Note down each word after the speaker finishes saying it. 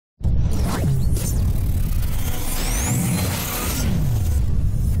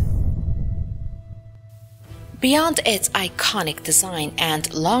Beyond its iconic design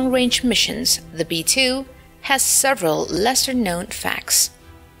and long-range missions, the B-2 has several lesser-known facts.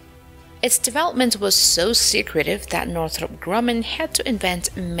 Its development was so secretive that Northrop Grumman had to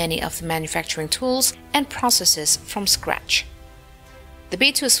invent many of the manufacturing tools and processes from scratch. The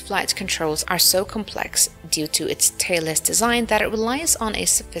B-2's flight controls are so complex due to its tailless design that it relies on a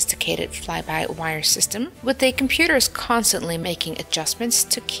sophisticated fly-by-wire system, with the computers constantly making adjustments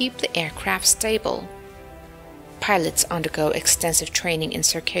to keep the aircraft stable. Pilots undergo extensive training in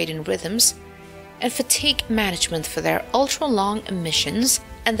circadian rhythms and fatigue management for their ultra-long missions,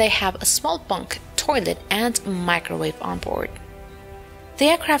 and they have a small bunk, toilet, and microwave on board. The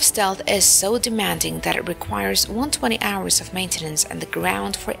aircraft's stealth is so demanding that it requires 120 hours of maintenance on the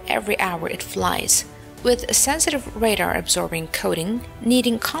ground for every hour it flies, with a sensitive radar-absorbing coating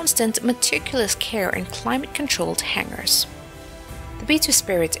needing constant, meticulous care in climate-controlled hangars. The B-2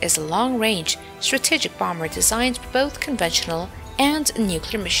 Spirit is a long-range, strategic bomber designed for both conventional and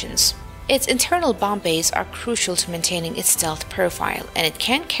nuclear missions. Its internal bomb bays are crucial to maintaining its stealth profile, and it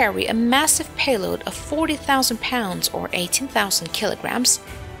can carry a massive payload of 40,000 pounds or 18,000 kilograms.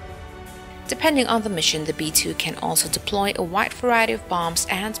 Depending on the mission, the B-2 can also deploy a wide variety of bombs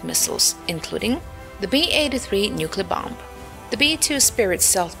and missiles, including the B-83 nuclear bomb. The B-2 Spirit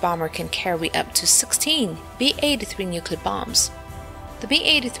stealth bomber can carry up to 16 B-83 nuclear bombs. The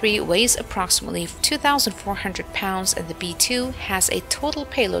B-83 weighs approximately 2,400 pounds, and the B-2 has a total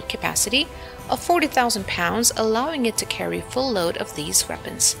payload capacity of 40,000 pounds, allowing it to carry full load of these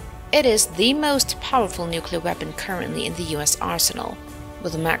weapons. It is the most powerful nuclear weapon currently in the US arsenal,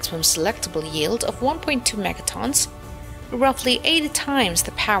 with a maximum selectable yield of 1.2 megatons, roughly 80 times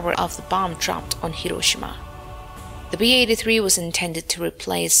the power of the bomb dropped on Hiroshima. The B-83 was intended to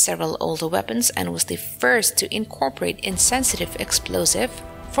replace several older weapons and was the first to incorporate insensitive explosive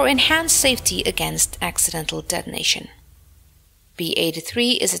for enhanced safety against accidental detonation.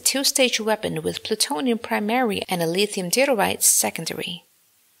 B-83 is a two-stage weapon with plutonium primary and a lithium deuteride secondary.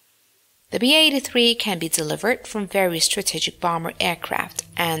 The B-83 can be delivered from various strategic bomber aircraft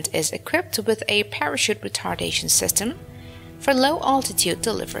and is equipped with a parachute retardation system for low-altitude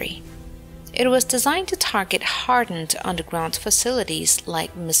delivery. It was designed to target hardened underground facilities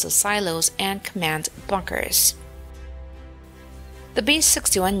like missile silos and command bunkers. The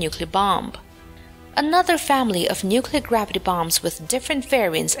B-61 nuclear bomb. Another family of nuclear gravity bombs with different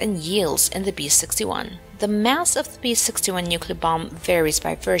variants and yields in the B-61. The mass of the B-61 nuclear bomb varies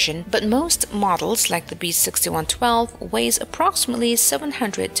by version, but most models, like the B-61-12, weighs approximately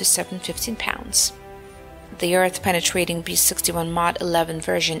 700 to 715 pounds. The Earth-penetrating B-61 Mod 11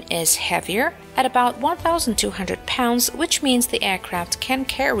 version is heavier at about 1,200 pounds, which means the aircraft can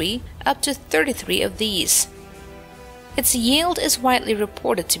carry up to 33 of these. Its yield is widely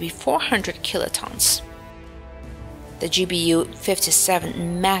reported to be 400 kilotons. The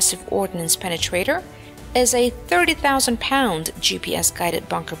GBU-57 Massive Ordnance Penetrator is a 30,000-pound GPS-guided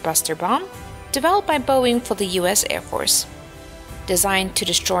bunker buster bomb developed by Boeing for the US Air Force. Designed to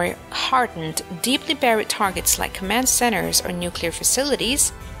destroy hardened, deeply buried targets like command centers or nuclear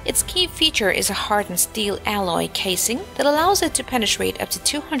facilities, its key feature is a hardened steel alloy casing that allows it to penetrate up to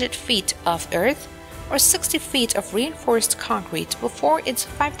 200 feet of earth or 60 feet of reinforced concrete before its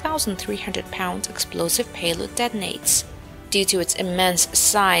 5,300-pound explosive payload detonates. Due to its immense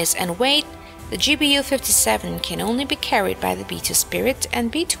size and weight, the GBU-57 can only be carried by the B-2 Spirit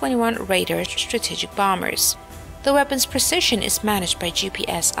and B-21 Raider strategic bombers. The weapon's precision is managed by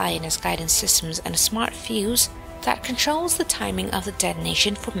GPS INS guidance systems and a smart fuse that controls the timing of the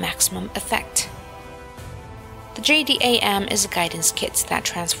detonation for maximum effect. The JDAM is a guidance kit that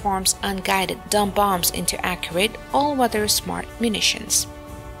transforms unguided dumb bombs into accurate, all-weather smart munitions.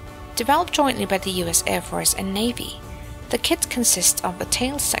 Developed jointly by the US Air Force and Navy, the kit consists of a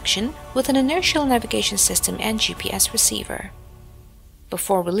tail section with an inertial navigation system and GPS receiver.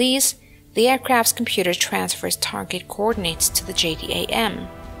 Before release, the aircraft's computer transfers target coordinates to the JDAM.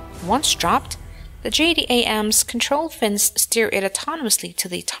 Once dropped, the JDAM's control fins steer it autonomously to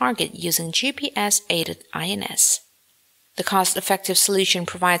the target using GPS-aided INS. The cost-effective solution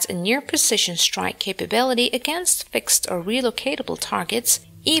provides a near-precision strike capability against fixed or relocatable targets,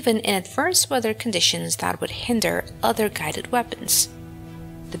 even in adverse weather conditions that would hinder other guided weapons.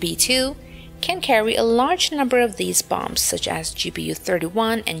 The B-2 can carry a large number of these bombs, such as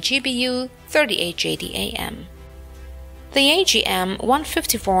GBU-31 and GBU-38 JDAM. The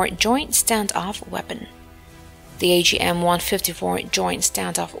AGM-154 Joint Standoff Weapon. The AGM-154 Joint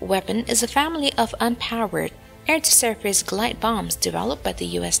Standoff Weapon is a family of unpowered air-to-surface glide bombs developed by the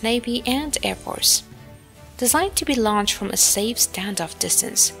US Navy and Air Force. Designed to be launched from a safe standoff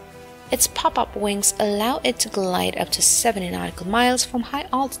distance, Its pop-up wings allow it to glide up to 70 nautical miles from high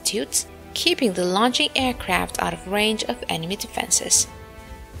altitudes, keeping the launching aircraft out of range of enemy defenses.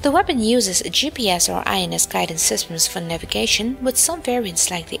 The weapon uses GPS or INS guidance systems for navigation, with some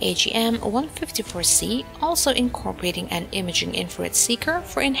variants like the AGM-154C also incorporating an imaging infrared seeker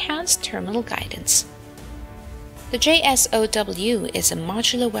for enhanced terminal guidance. The JSOW is a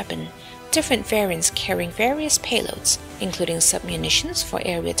modular weapon, different variants carrying various payloads, including submunitions for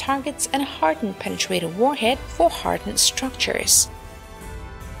area targets and a hardened penetrator warhead for hardened structures.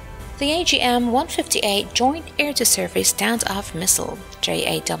 The AGM-158 Joint Air-to-Surface Standoff Missile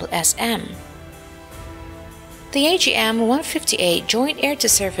JASSM. The AGM-158 Joint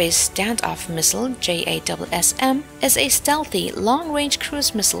Air-to-Surface Standoff Missile JASSM is a stealthy, long-range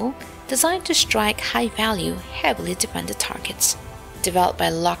cruise missile designed to strike high-value, heavily defended targets. Developed by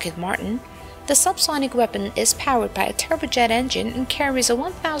Lockheed Martin, the subsonic weapon is powered by a turbojet engine and carries a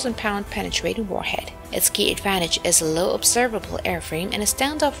 1,000-pound penetrating warhead. Its key advantage is a low-observable airframe and a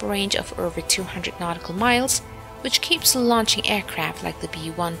standoff range of over 200 nautical miles, which keeps launching aircraft like the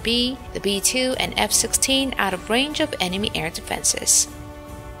B-1B, the B-2, and F-16 out of range of enemy air defenses.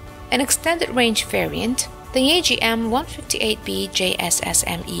 An extended range variant, the AGM-158B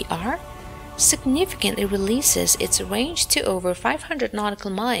JSSM-ER, significantly releases its range to over 500 nautical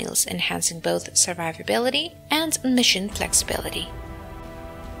miles, enhancing both survivability and mission flexibility.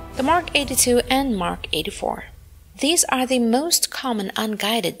 The Mark 82 and Mark 84. These are the most common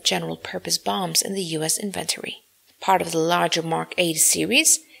unguided general-purpose bombs in the U.S. inventory. Part of the larger Mark 80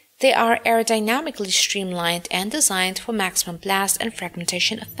 series, they are aerodynamically streamlined and designed for maximum blast and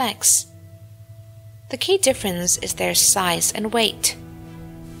fragmentation effects. The key difference is their size and weight.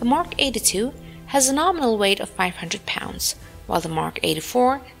 The Mark 82 has a nominal weight of 500 pounds, while the Mark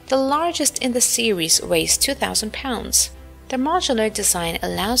 84, the largest in the series, weighs 2,000 pounds. Their modular design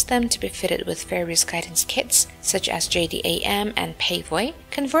allows them to be fitted with various guidance kits, such as JDAM and Pavoy,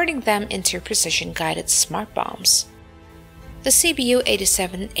 converting them into precision-guided smart bombs. The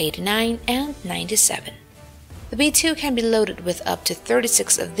GBU-57, 89, and 97. The B-2 can be loaded with up to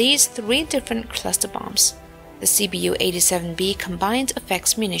 36 of these 3 different cluster bombs. The GBU-87B Combined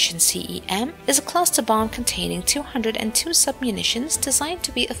Effects Munition CEM is a cluster bomb containing 202 submunitions designed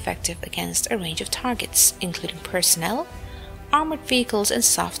to be effective against a range of targets, including personnel, armored vehicles, and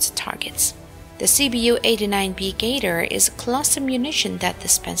soft targets. The GBU-89B Gator is a cluster munition that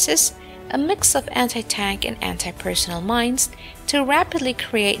dispenses a mix of anti-tank and anti-personnel mines to rapidly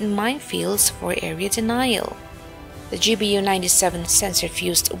create minefields for area denial. The GBU-97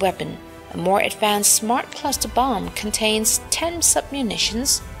 sensor-fused weapon, a more advanced smart cluster bomb, contains 10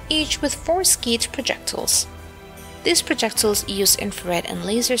 submunitions, each with 4 skeet projectiles. These projectiles use infrared and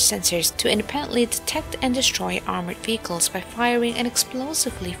laser sensors to independently detect and destroy armored vehicles by firing an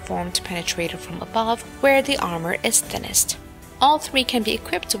explosively formed penetrator from above where the armor is thinnest. All 3 can be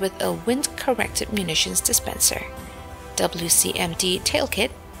equipped with a wind-corrected munitions dispenser, WCMD tail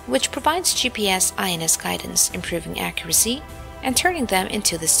kit, which provides GPS INS guidance, improving accuracy, and turning them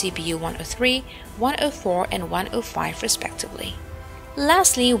into the GBU-103, 104, and 105 respectively.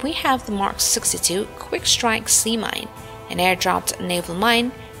 Lastly, we have the Mark 62 Quick Strike Sea Mine, an air-dropped naval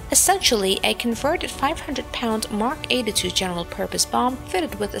mine, essentially a converted 500-pound Mark 82 general-purpose bomb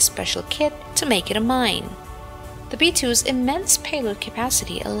fitted with a special kit to make it a mine. The B-2's immense payload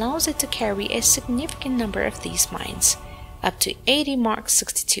capacity allows it to carry a significant number of these mines, up to 80 Mark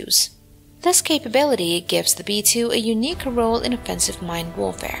 62s. This capability gives the B-2 a unique role in offensive mine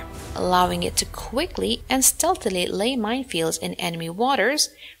warfare, allowing it to quickly and stealthily lay minefields in enemy waters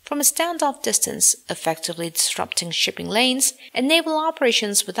from a standoff distance, effectively disrupting shipping lanes and naval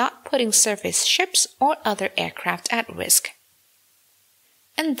operations without putting surface ships or other aircraft at risk.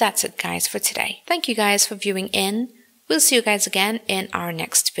 And that's it, guys, for today. Thank you guys for viewing in. We'll see you guys again in our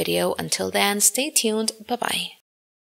next video. Until then, stay tuned. Bye-bye.